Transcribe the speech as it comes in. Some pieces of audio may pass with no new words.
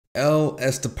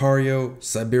Estepario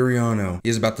Siberiano.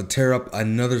 He's about to tear up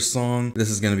another song. This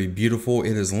is going to be beautiful.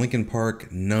 It is Linkin Park,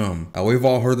 NUMB. We've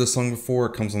all heard this song before.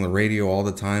 It comes on the radio all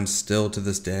the time, still to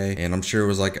this day. And I'm sure it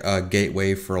was like a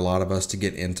gateway for a lot of us to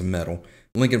get into metal.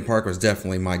 Linkin Park was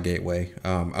definitely my gateway.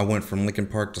 I went from Linkin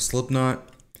Park to Slipknot,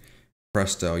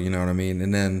 presto, you know what I mean?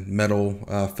 And then metal,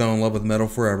 fell in love with metal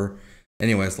forever.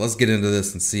 Anyways, let's get into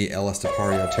this and see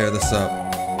Estepario tear this up.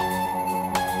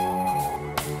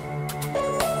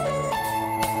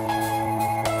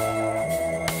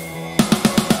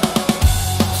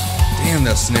 Damn,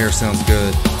 that snare sounds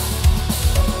good.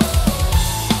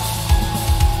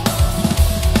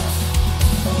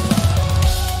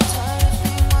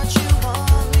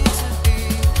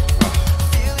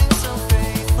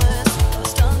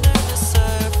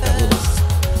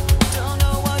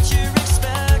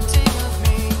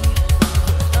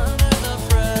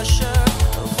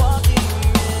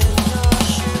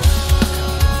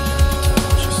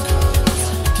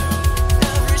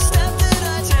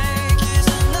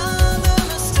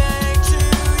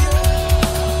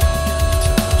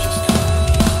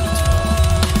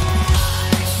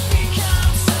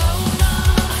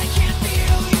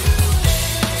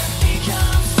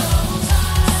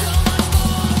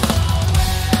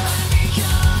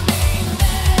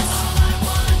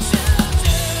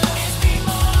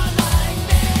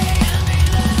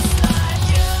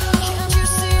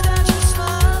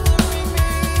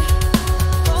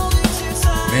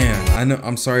 I know,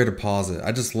 I'm sorry to pause it.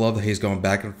 I just love that he's going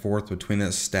back and forth between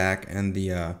that stack and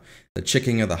the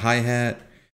chicking of the hi-hat.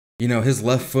 You know, his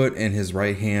left foot and his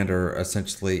right hand are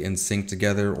essentially in sync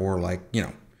together, or like, you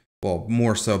know, well,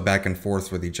 more so back and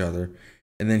forth with each other.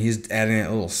 And then he's adding a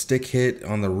little stick hit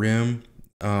on the rim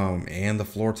and the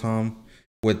floor tom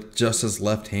with just his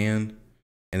left hand.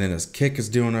 And then his kick is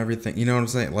doing everything. You know what I'm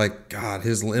saying? Like, God,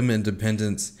 his limb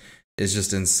independence is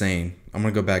just insane. I'm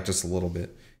going to go back just a little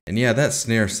bit. And yeah, that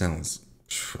snare sounds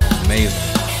amazing.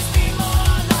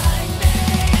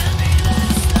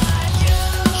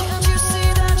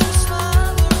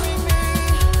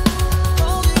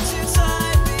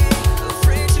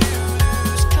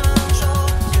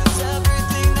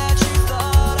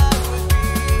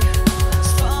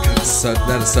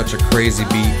 That is such a crazy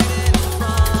beat.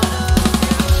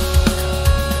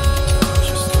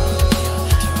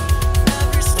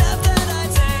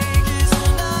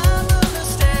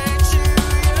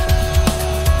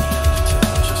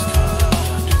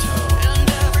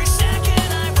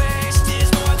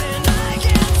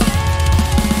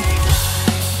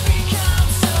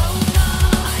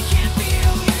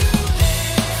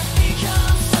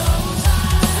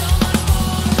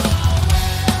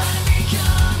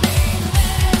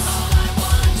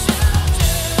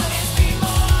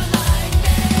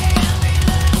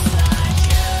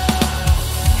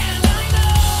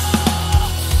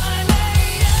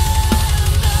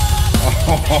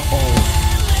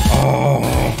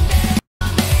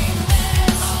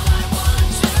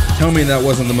 Tell me that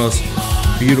wasn't the most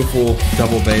beautiful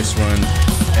double bass run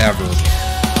ever.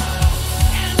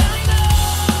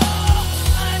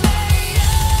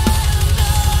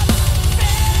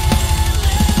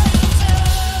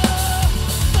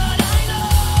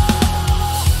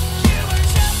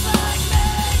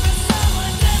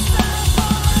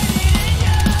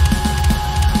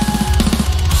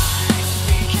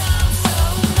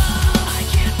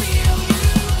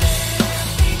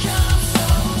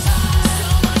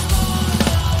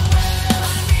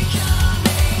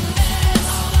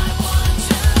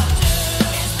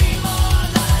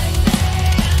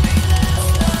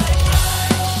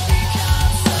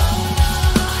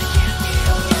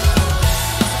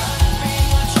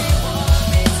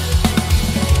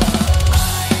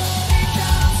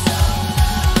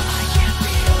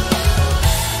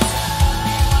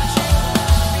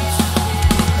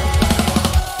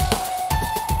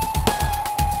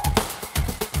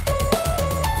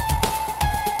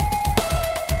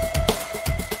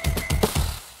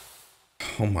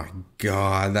 Oh my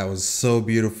God, that was so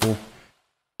beautiful.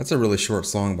 That's a really short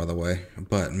song, by the way,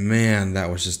 but man,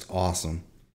 that was just awesome.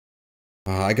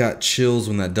 I got chills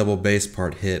when that double bass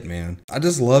part hit, man. I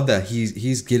just love that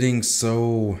he's getting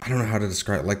so, I don't know how to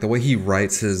describe it. Like the way he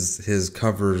writes his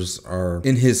covers are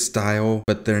in his style,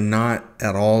 but they're not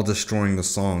at all destroying the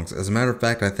songs. As a matter of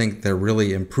fact, I think they're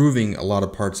really improving a lot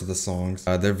of parts of the songs.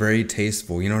 They're very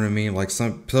tasteful, you know what I mean? Like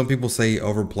some people say he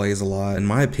overplays a lot. In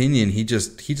my opinion, he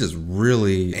just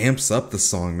really amps up the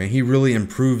song, man. He really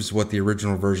improves what the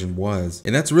original version was.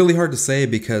 And that's really hard to say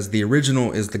because the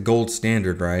original is the gold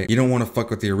standard, right? You don't want to fuck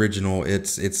with the original.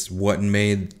 It's what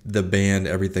made the band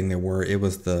everything they were. It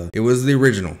was the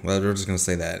original. We're just gonna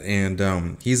say that.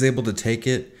 And he's able to take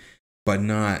it but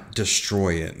not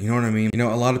destroy it. You know what I mean? You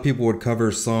know, a lot of people would cover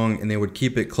a song and they would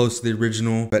keep it close to the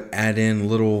original, but add in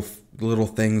little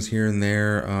things here and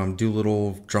there, do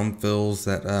little drum fills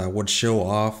that would show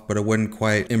off, but it wouldn't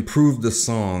quite improve the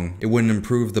song. It wouldn't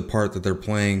improve the part that they're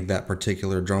playing that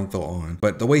particular drum fill on.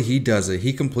 But the way he does it,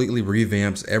 he completely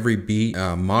revamps every beat,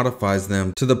 modifies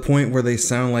them to the point where they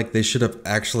sound like they should have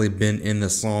actually been in the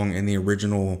song in the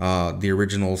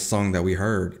original song that we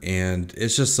heard. And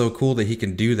it's just so cool that he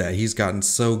can do that. He's gotten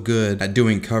so good at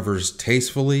doing covers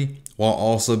tastefully while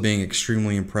also being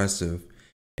extremely impressive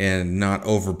and not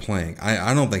overplaying.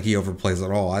 I don't think he overplays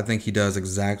at all. I think he does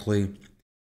exactly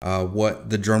what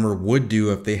the drummer would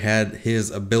do if they had his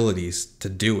abilities to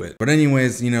do it. But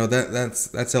anyways, you know,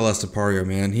 that's El Estepario,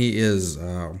 man. He is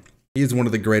one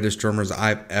of the greatest drummers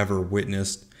I've ever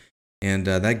witnessed. And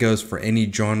that goes for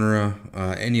any genre,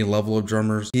 any level of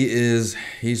drummers. He's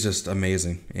just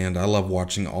amazing. And I love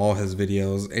watching all his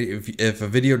videos. If a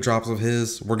video drops of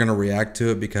his, we're going to react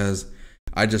to it because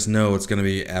I just know it's going to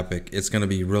be epic. It's going to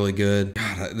be really good.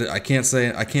 God, I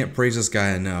can't praise this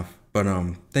guy enough. But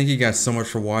thank you guys so much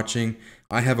for watching.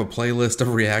 I have a playlist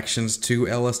of reactions to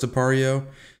El Estepario.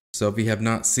 So if you have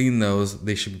not seen those,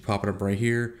 they should be popping up right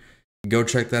here. Go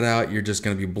check that out. You're just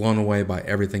going to be blown away by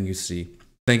everything you see.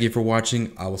 Thank you for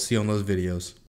watching. I will see you on those videos.